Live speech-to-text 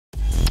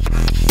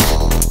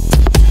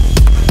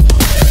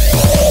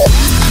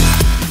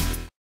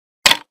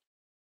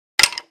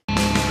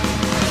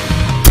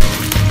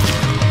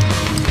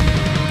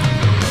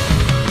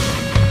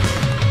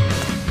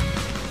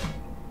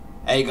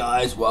Hey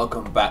guys,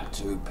 welcome back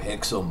to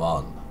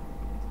Pixelmon.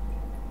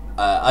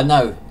 I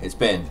know it's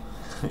been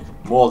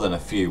more than a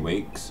few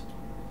weeks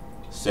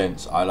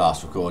since I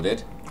last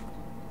recorded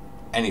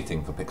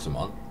anything for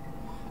Pixelmon.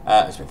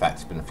 In fact,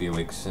 it's been a few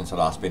weeks since I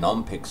last been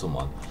on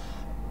Pixelmon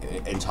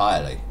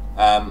entirely.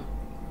 I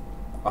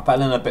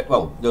fell in a bit.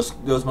 Well, there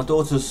was my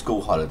daughter's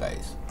school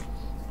holidays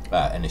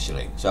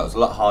initially, so it was a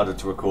lot harder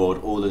to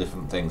record all the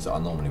different things that I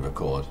normally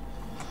record.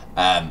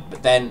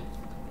 But then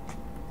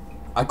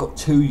I got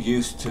too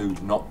used to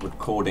not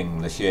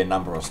recording the sheer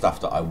number of stuff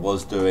that I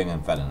was doing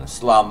and fell in a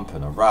slump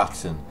and a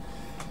rut, and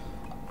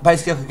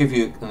basically I could give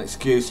you an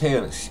excuse here,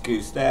 an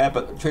excuse there,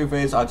 but the truth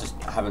is I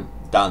just haven't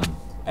done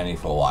any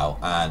for a while,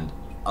 and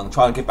I'm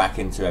trying to get back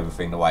into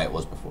everything the way it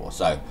was before.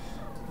 So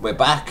we're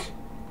back,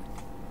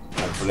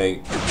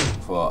 hopefully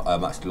for a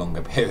much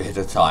longer period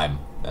of time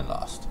than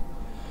last.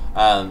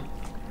 I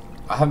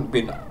haven't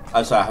been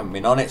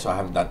on it, so I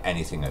haven't done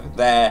anything over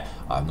there.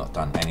 I've not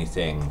done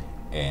anything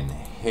in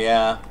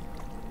here,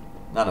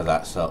 none of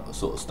that sort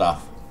of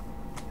stuff.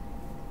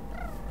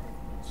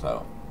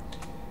 So,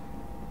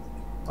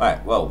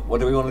 right, well, what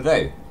do we want to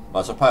do?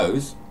 I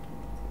suppose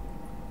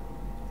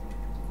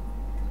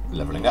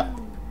leveling up.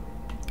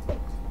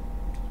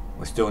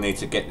 We still need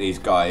to get these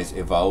guys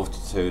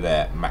evolved to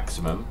their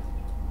maximum,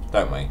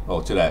 don't we?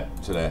 Or to their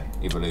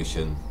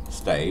evolution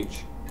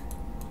stage.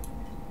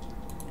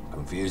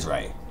 Confuse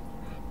Ray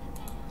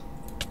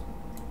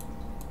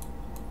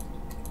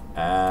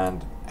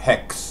and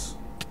Hex.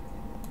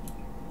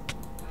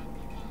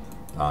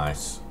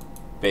 Nice.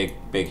 Big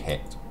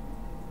hit.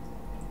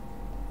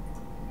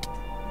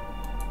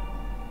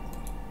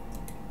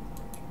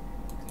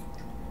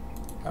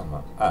 Come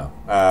on. Oh,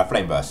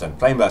 Flame Burst then.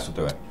 Flame Burst will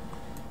do it.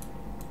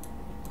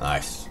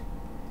 Nice.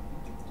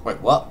 Wait,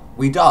 what?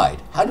 We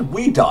died? How did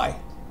we die?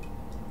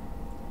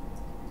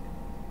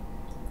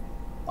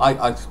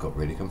 I just got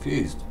really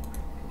confused.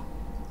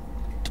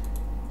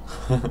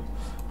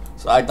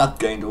 So I not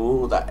gained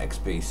all that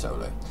XP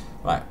solo.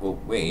 Right, well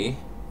we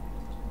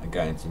are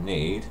going to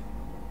need...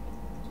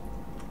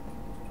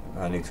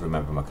 I need to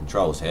remember my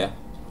controls here.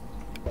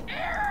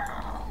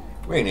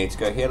 We need to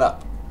go heal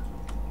up.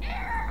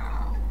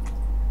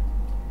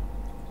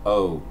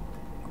 Oh,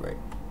 great.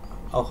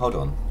 Oh, hold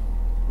on.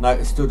 No,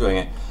 it's still doing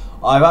it.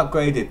 I've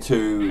upgraded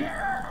to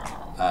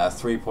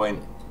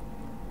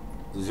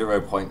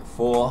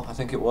 3.0.4, I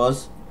think it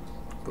was.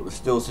 But we're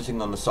still sitting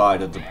on the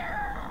side of the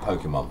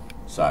Pokemon.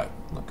 So,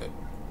 not good.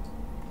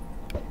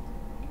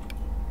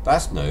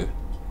 That's new.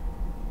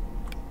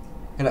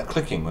 Hear that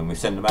clicking when we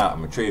send them out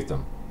and retrieve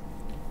them.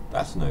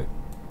 That's new.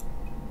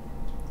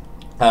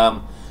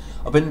 I've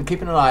been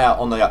keeping an eye out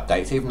on the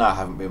updates, even though I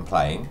haven't been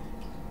playing.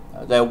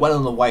 They're well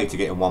on the way to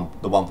getting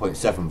the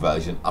 1.7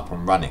 version up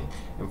and running.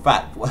 In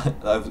fact,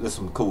 there's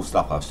some cool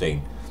stuff I've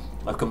seen.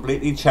 I've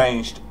completely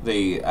changed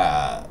the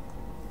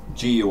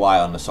GUI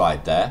on the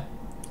side there.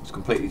 It's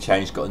completely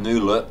changed, got a new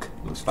look,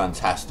 looks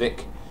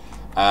fantastic.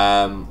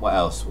 What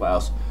else? What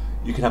else?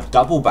 You can have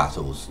double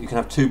battles. You can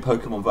have 2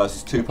 Pokemon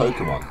versus 2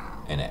 Pokemon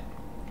in it.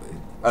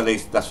 At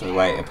least that's the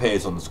way it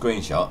appears on the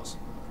screenshots,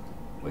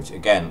 which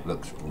again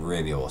looks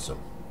really awesome.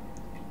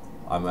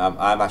 I'm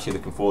actually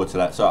looking forward to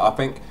that. So I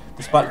think,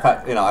 despite the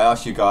fact, I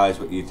asked you guys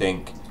what you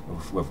think,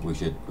 whether we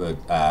should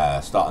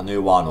start a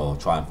new one or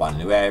try and find a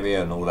new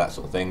area and all that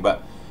sort of thing,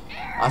 but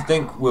I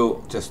think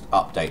we'll just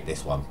update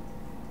this one.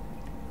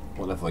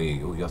 What level are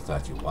you? Oh, you're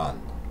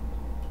 31.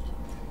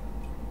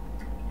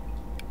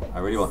 I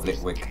really want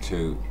Litwick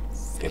to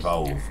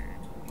evolve.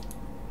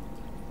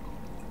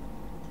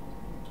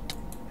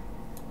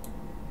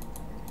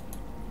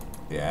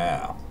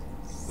 Yeah.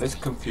 Let's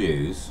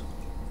confuse.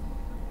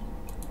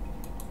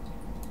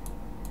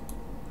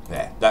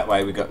 There. That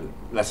way we got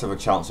less of a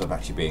chance of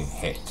actually being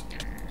hit.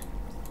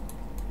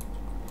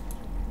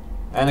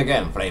 And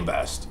again, Flame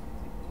Burst.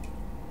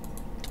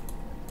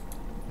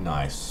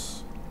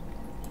 Nice.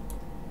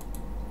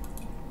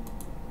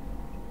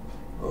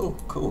 Oh,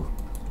 cool.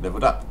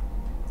 Leveled up.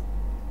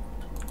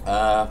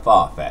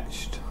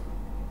 Far-fetched.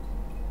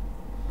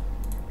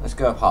 Let's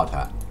go Hard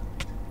Hat.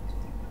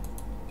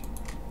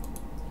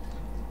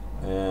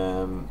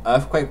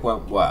 Earthquake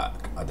won't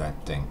work, I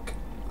don't think.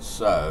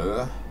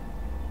 So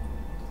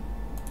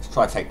let's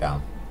try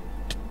Takedown.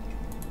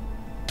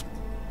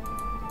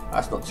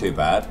 That's not too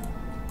bad.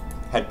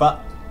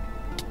 Headbutt.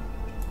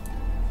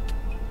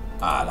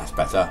 Ah, that's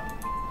better.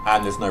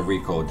 And there's no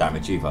recoil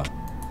damage either.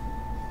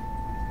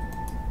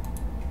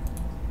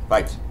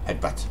 Right,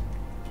 Headbutt.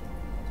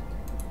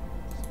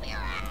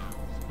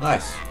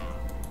 Nice.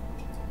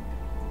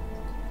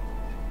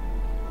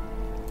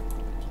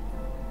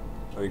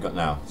 What have we got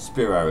now?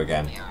 Spearow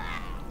again.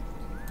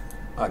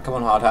 Alright, come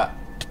on, Hard Hat.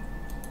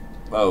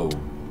 Whoa.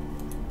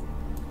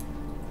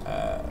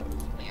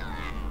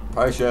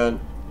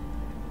 Potion.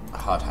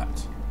 Hard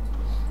Hat.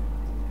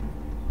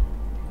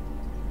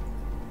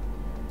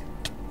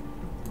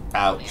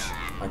 Ouch.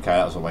 Okay,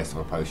 that was a waste of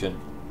a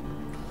potion.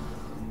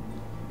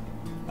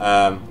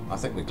 I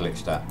think we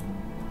glitched that.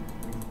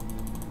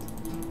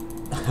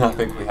 I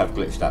think we have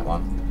glitched that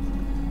one.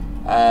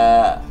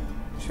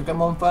 Should Should we get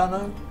more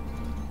Inferno?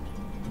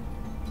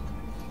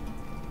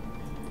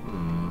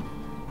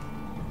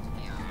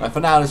 No, for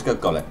now, let's go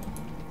Gollet.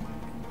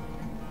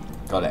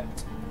 Gollet.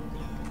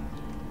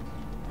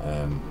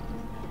 I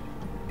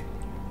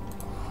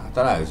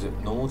don't know, is it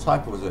normal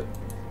type or is it?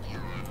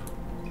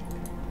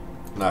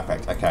 No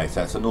effect. Okay,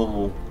 so it's a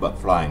normal but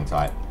flying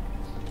type.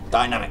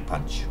 Dynamic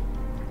Punch.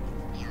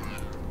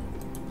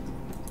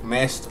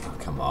 Missed. Oh,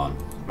 come on.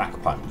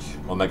 Mac Punch.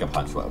 Or Mega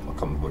Punch, whatever. I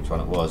can't remember which one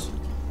it was.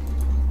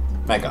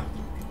 Mega.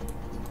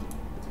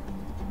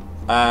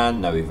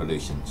 And no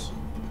evolutions.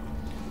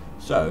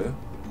 So,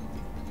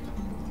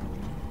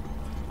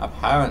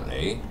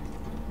 apparently,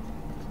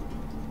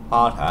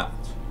 Hard Hat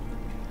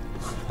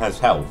has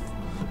health.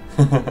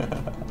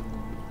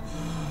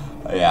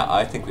 Yeah,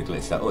 I think we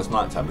glitched that. Oh, it's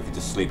night time. We could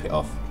just sleep it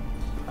off.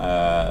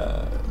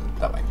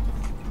 That way.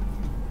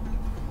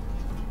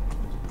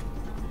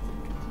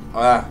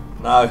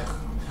 No.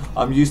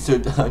 I'm used to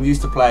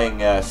playing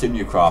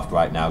Simucraft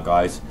right now,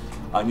 guys.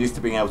 I'm used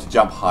to being able to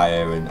jump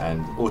higher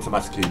and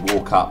automatically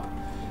walk up.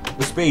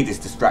 The speed is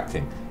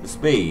distracting. The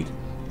speed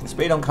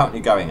I'm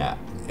currently going at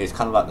is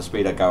kind of like the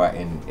speed I go at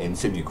in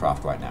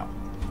Simucraft right now.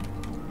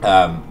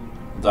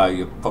 Though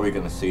you're probably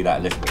going to see that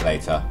a little bit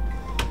later.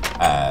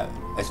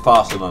 It's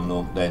faster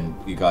than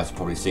you guys have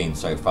probably seen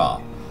so far.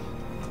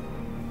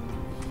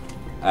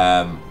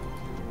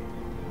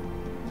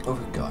 What have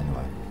we got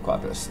anyway? Quite a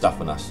bit of stuff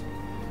on us.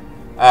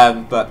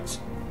 But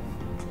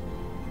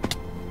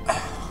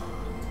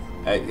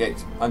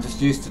I'm just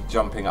used to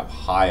jumping up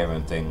higher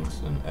and things,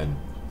 and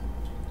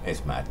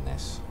it's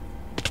madness.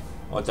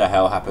 What the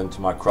hell happened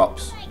to my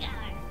crops?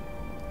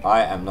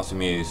 I am not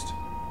amused.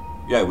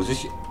 Yo, was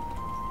this you?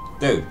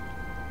 Dude,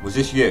 was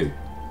this you?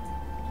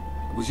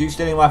 Was you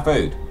stealing my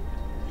food?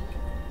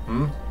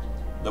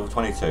 Level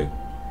 22.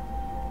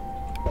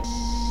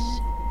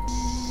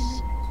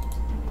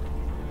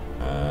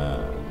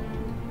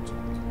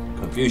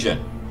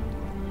 Confusion.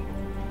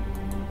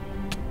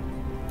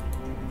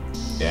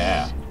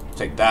 Yeah,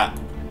 take that,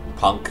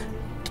 punk.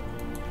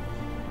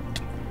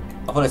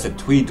 I thought I said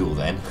Tweedle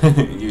then.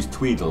 Use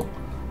Tweedle.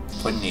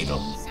 Twin Needle.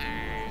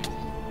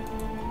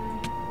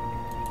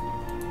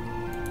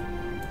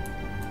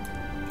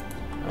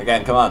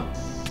 Again, come on.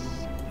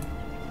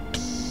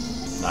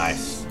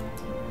 Nice.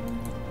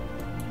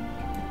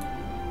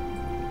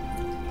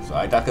 So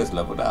Idaka's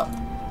leveled up.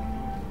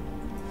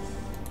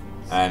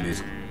 And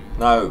he's...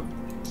 No.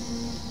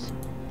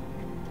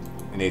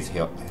 He needs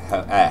heal.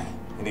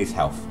 He needs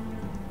health.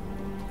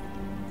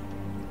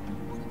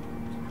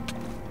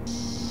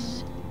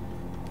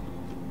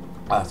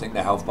 I think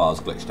the health bar's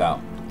glitched out.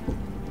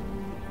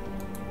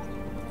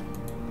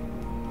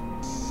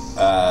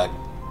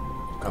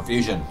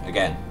 Confusion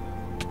again.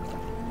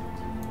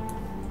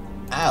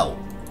 Ow!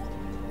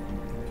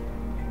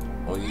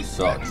 Oh, you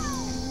suck.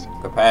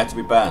 Prepare to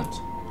be burnt.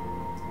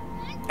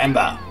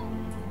 Ember!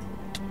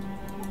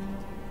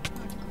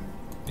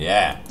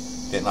 Yeah.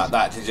 Didn't like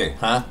that, did you?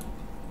 Huh?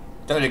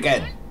 Do it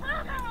again.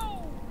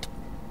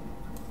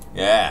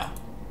 Yeah.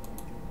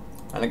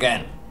 And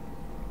again.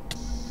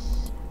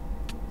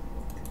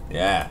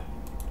 Yeah.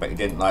 Bet you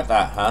didn't like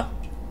that, huh?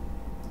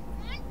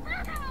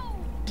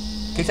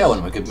 Can you tell when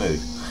I'm in a good mood?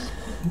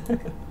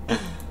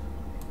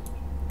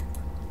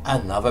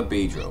 Another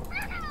Beedrill.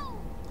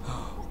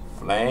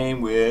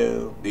 Flame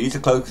Wheel. The user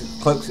cloaks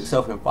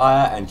itself in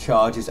fire and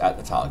charges at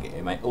the target.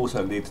 It may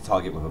also leave the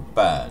target with a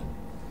burn.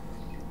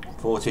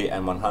 40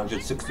 and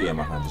 100, 60 and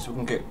 100. So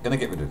we're gonna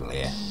get rid of the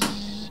Leer.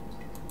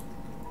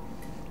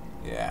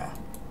 Yeah.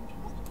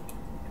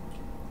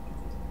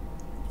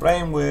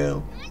 Flame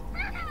Wheel.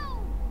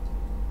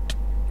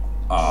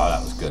 Oh,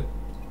 that was good.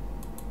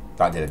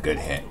 That did a good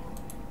hit.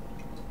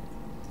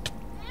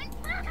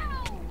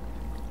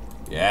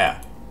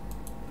 Yeah.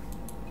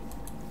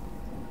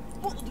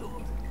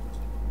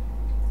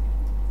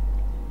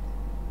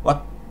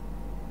 What?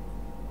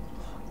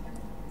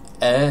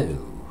 Oh,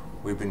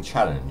 we've been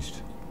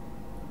challenged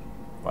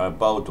by a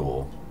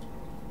Boldor.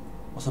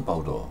 What's a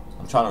Boldor?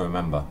 I'm trying to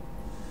remember.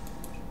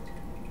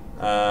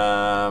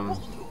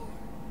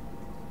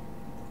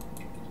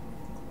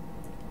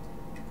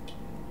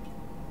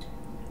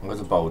 Where's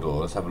a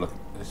Boldor? Let's have a look.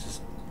 Let's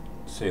just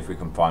see if we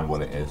can find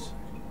what it is.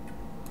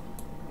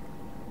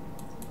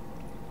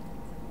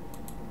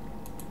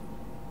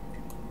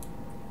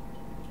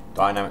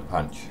 Dynamic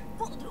Punch.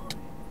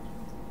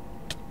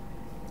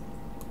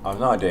 I have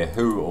no idea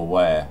who or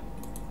where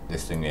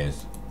this thing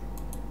is.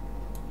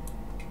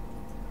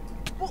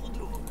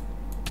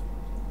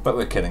 But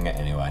we're killing it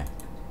anyway.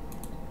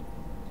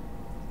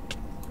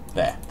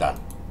 There, done.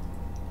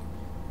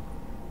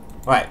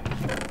 Right.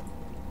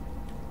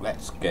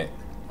 Let's get...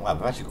 Well,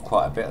 we've actually got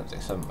quite a bit of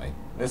this, haven't we?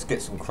 Let's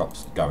get some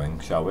crops going,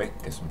 shall we?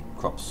 Get some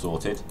crops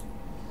sorted.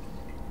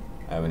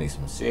 We need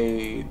some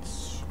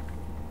seeds.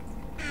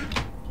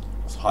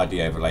 Let's hide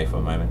the overlay for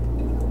a moment.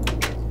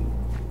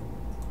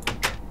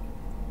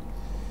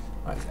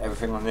 Right, is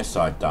everything on this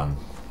side done?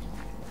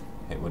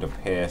 It would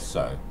appear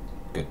so.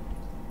 Good.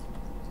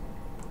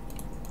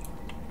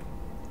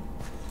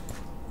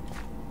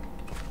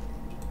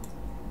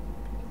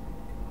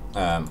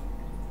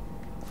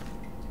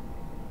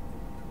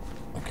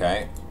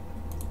 Okay.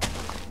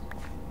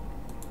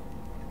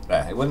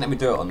 There, it wouldn't let me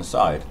do it on the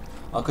side.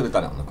 I could have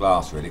done it on the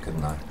glass, really,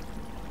 couldn't I?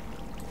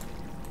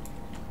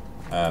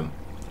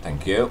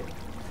 Thank you.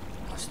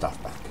 My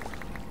stuff back.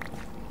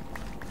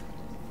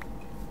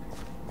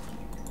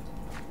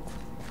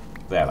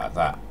 There, like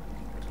that.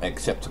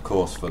 Except, of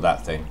course, for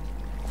that thing.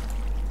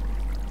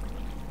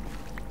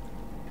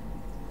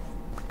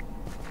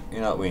 You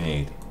know what we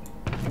need?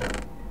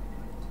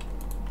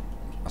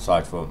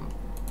 Aside from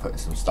putting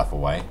some stuff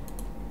away.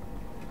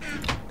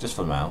 Just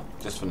for now.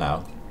 Just for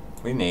now.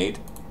 We need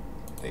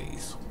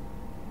these.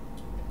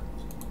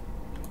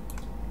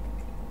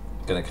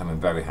 Gonna come in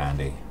very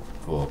handy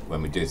for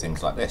when we do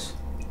things like this.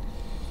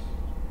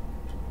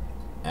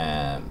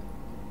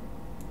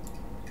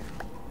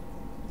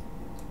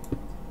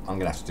 I'm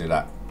gonna have to do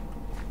that.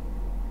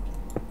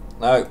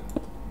 No,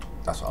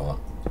 that's what I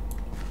want.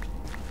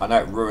 I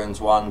know it ruins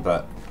one,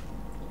 but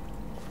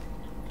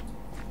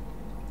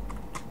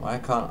why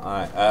can't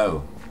I?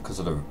 Oh, because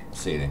of the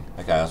ceiling.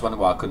 Okay, I was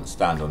wondering why I couldn't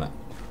stand on it.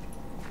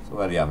 So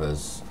where are the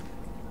others?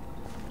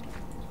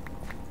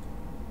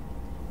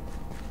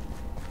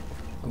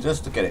 And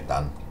just to get it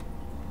done.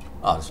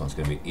 Oh, this one's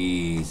going to be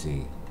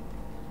easy.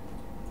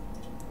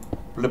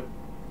 Blip.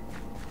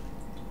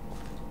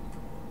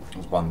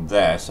 There's one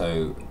there,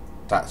 so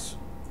that's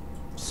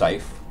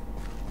safe.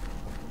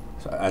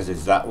 So as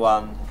is that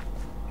one.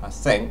 I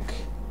think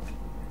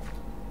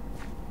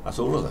that's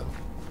all of them.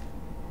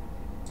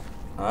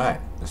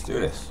 Alright, let's do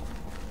this.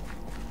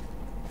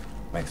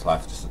 Makes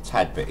life just a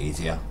tad bit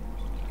easier.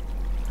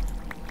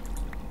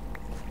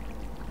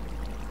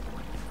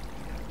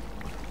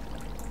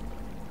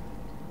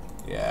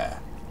 Yeah,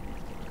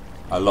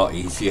 a lot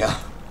easier.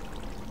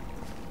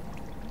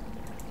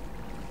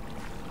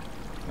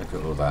 Look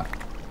at all that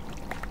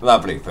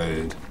lovely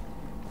food.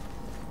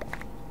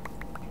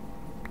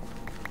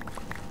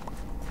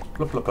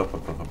 Plop, plop, plop,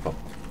 plop, plop, plop.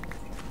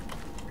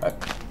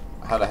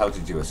 How the hell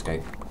did you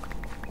escape?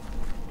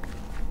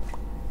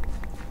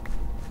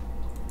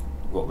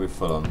 What we're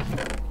full on?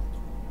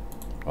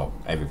 Well,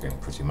 everything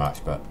pretty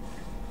much, but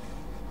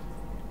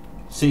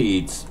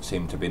seeds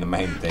seem to be the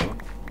main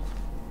thing.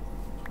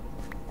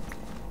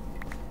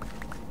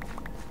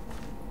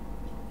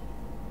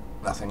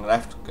 Nothing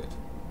left? Good.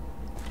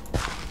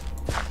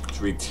 Let's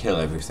re-till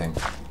everything.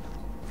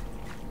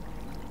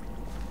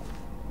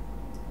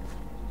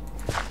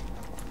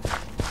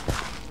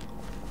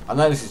 I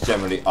know this is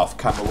generally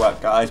off-camera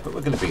work, guys, but we're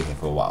going to be here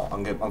for a while.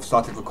 I've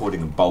started recording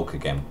in bulk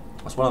again.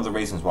 That's one of the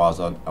reasons why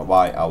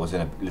I was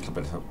in a little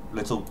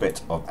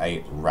bit of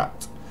a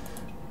rut.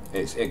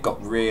 It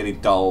got really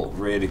dull,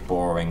 really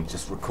boring,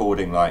 just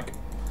recording like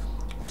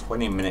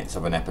 20 minutes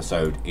of an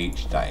episode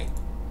each day.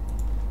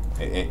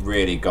 It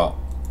really got.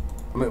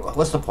 I mean,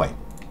 what's the point?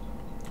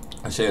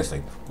 And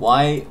seriously,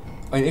 why?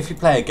 I mean, if you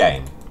play a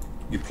game,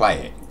 you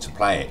play it to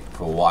play it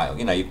for a while.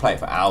 You know, you play it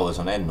for hours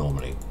on end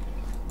normally.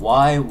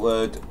 Why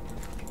would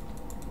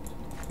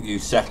you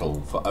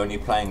settle for only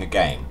playing a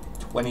game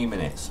 20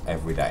 minutes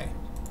every day?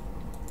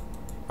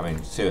 I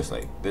mean,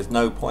 seriously, there's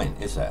no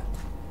point, is there?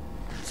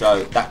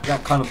 So that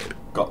kind of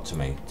got to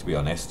me, to be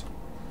honest.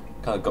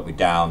 Kind of got me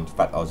down. In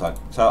fact, I was like,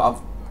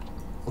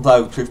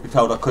 although truth be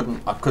told, I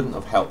couldn't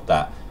have helped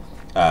that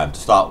to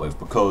start with,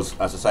 because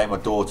as I say, my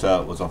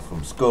daughter was off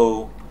from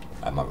school,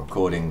 and my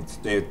recording,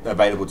 the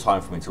available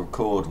time for me to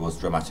record was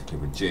dramatically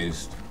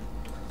reduced.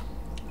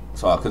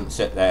 So I couldn't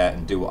sit there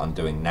and do what I'm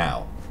doing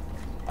now.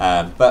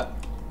 But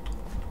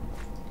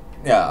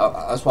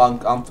yeah, that's why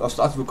I've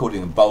started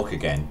recording in bulk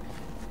again,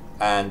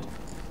 and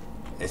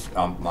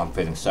I'm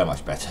feeling so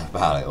much better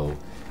about it all.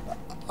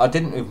 I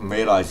didn't even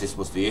realise this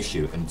was the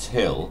issue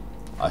until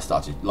I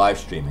started live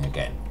streaming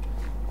again.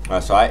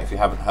 That's right, if you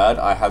haven't heard,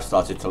 I have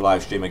started to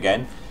live stream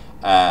again.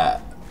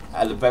 At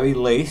the very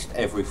least,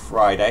 every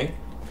Friday.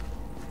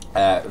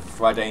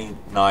 Friday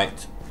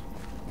night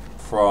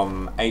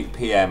from 8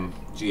 PM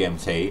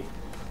GMT.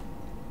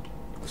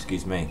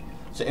 Excuse me.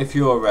 So if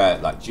you're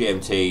like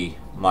GMT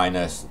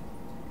minus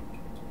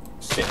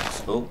 6,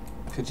 if you're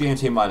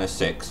GMT minus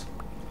 6,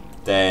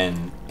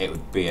 then it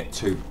would be at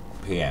 2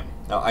 PM.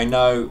 Now I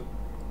know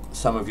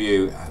some of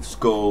you have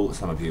school,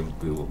 some of you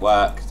will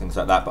work, things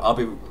like that, but I'll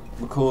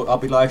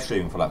be live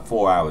streaming for like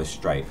 4 hours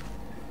straight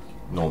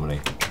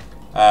normally.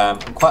 And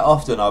quite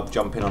often I'll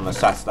jump in on a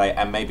Saturday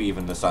and maybe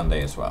even the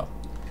Sunday as well.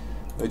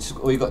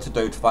 All you got to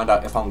do to find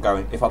out if I'm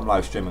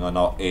live streaming or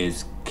not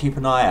is keep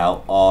an eye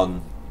out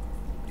on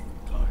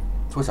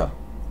Twitter.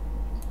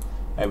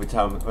 Every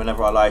time,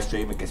 whenever I live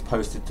stream, it gets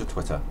posted to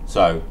Twitter.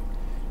 So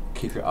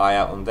keep your eye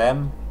out on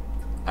them,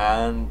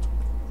 and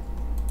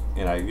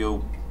you know,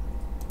 you'll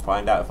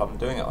find out if I'm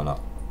doing it or not.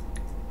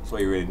 That's all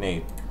you really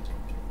need.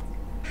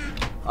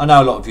 I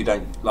know a lot of you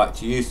don't like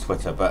to use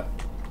Twitter, but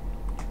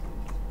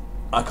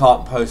I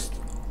can't post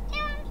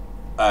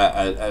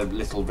a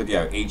little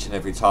video each and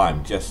every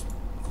time just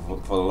for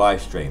the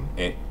live stream.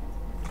 It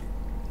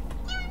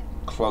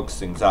clogs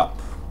things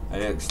up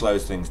and it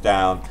slows things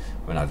down.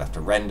 I mean, I'd have to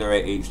render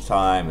it each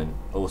time and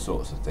all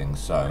sorts of things.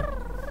 So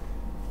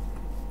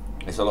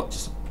It's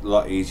just a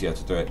lot easier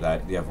to do it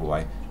the other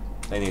way.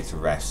 They need to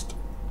rest.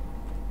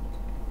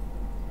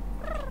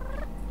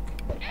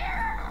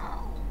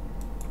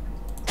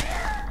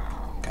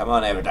 Come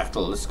on,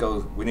 Aerodactyl, let's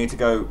go. We need to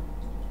go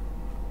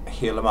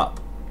heal them up.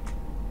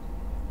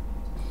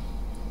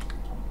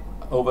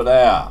 Over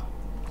there.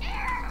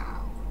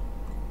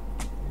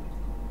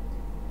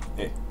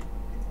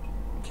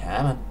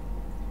 Come on.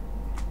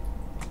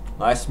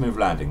 Nice smooth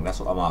landing, that's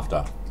what I'm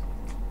after.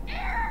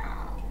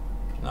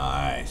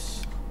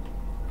 Nice.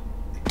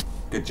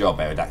 Good job,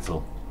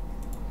 Aerodactyl.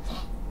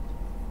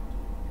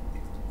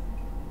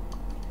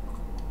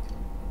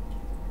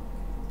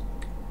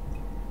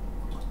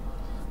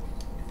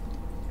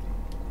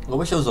 I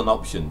wish there was an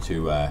option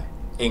to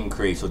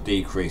increase or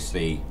decrease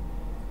the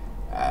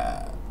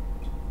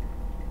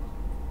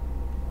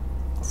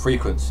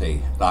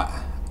frequency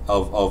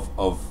of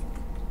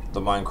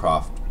the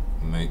Minecraft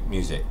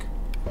music.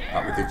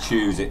 Like we could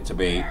choose it to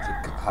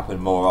happen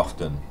more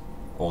often,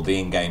 or the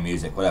in-game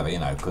music, whatever, you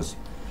know. Because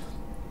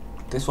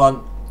this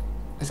one,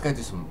 let's go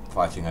do some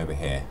fighting over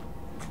here.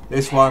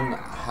 This one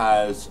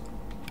has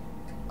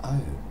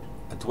a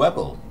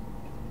Dwebble.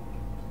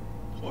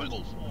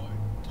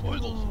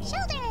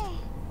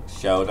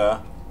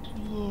 Shoulder.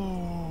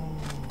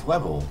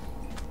 Dwebble.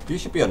 You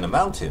should be on the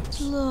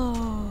mountains.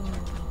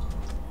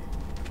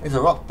 It's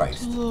a rock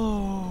based.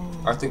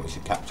 I think we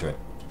should capture it.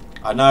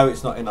 I know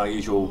it's not in our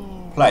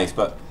usual place,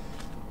 but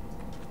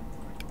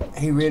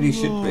he really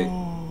should be.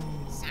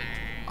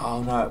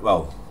 Oh no,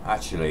 well,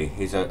 actually,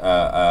 he's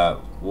a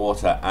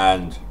water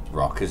and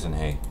rock, isn't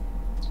he?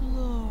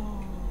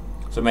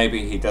 So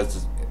maybe he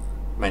does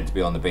meant to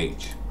be on the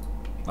beach.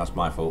 That's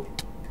my fault.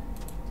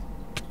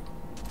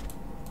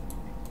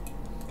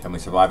 Can we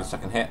survive a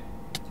second hit?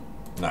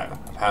 No,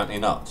 apparently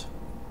not.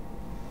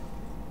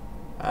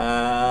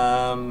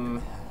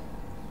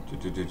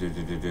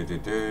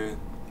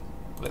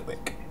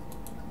 Litwick.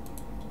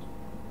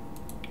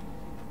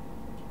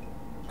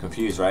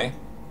 Confuse Ray.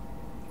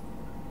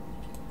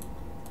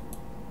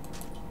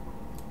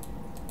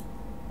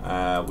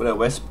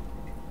 Will-O-Wisp.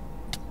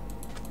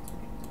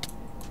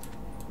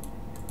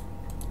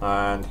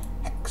 And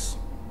Hex.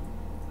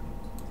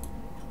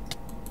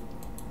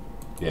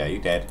 Yeah, you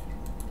dead.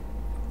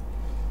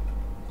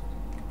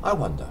 I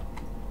wonder.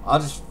 I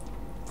just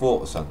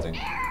thought of something.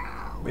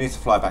 We need to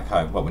fly back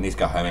home. Well, we need to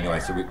go home anyway,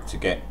 so to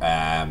get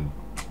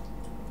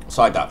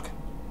Psyduck.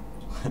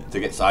 To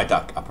get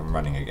Psyduck up and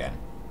running again.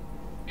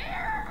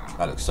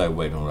 That looks so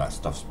weird when all that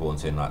stuff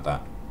spawns in like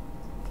that.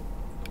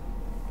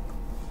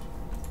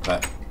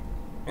 But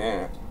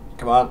yeah,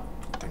 come on,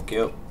 thank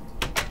you.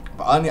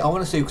 But I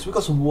want to see, because we've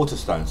got some water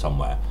stone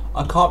somewhere.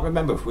 I can't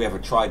remember if we ever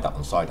tried that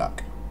on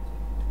Psyduck.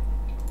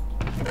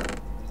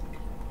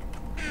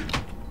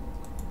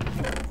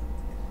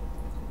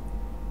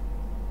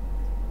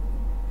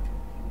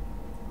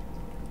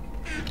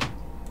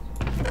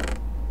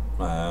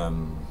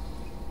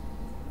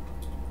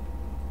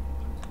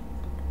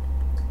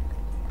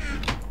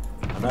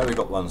 I know we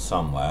got one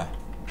somewhere.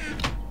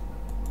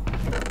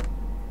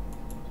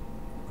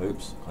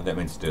 Oops, I didn't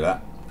mean to do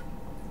that.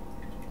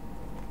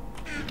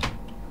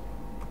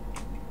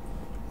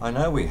 I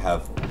know we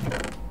have.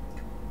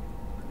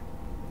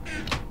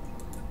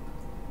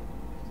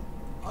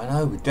 I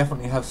know we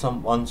definitely have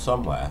one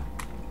somewhere.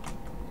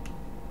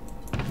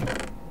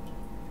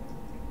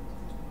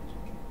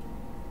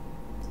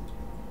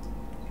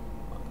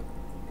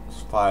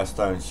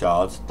 Firestone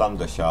shards,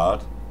 thunder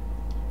shard.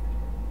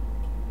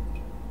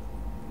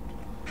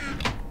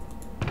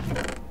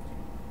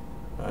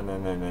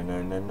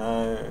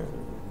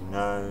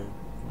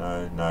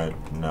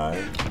 No.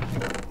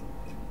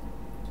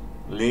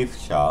 Leaf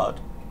shard.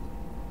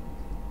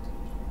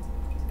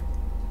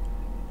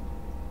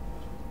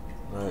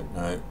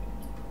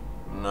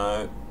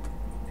 No.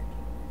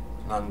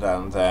 None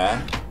down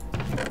there.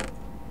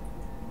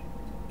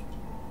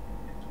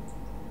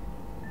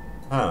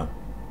 Huh.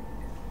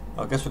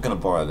 I guess we're going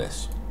to borrow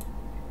this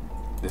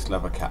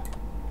leather cap,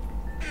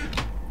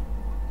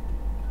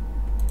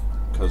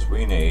 because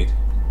we need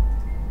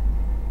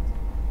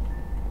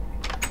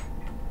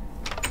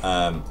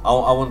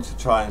I want to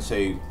try and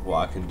see what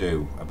I can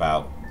do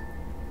about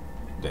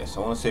this.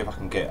 I want to see if I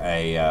can get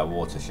a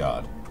water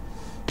shard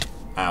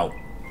out.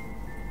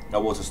 A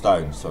water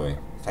stone, sorry.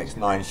 It takes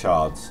 9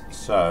 shards,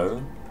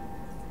 so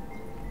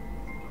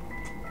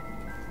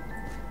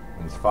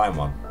I need to find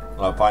one.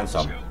 Well, I'll find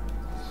some.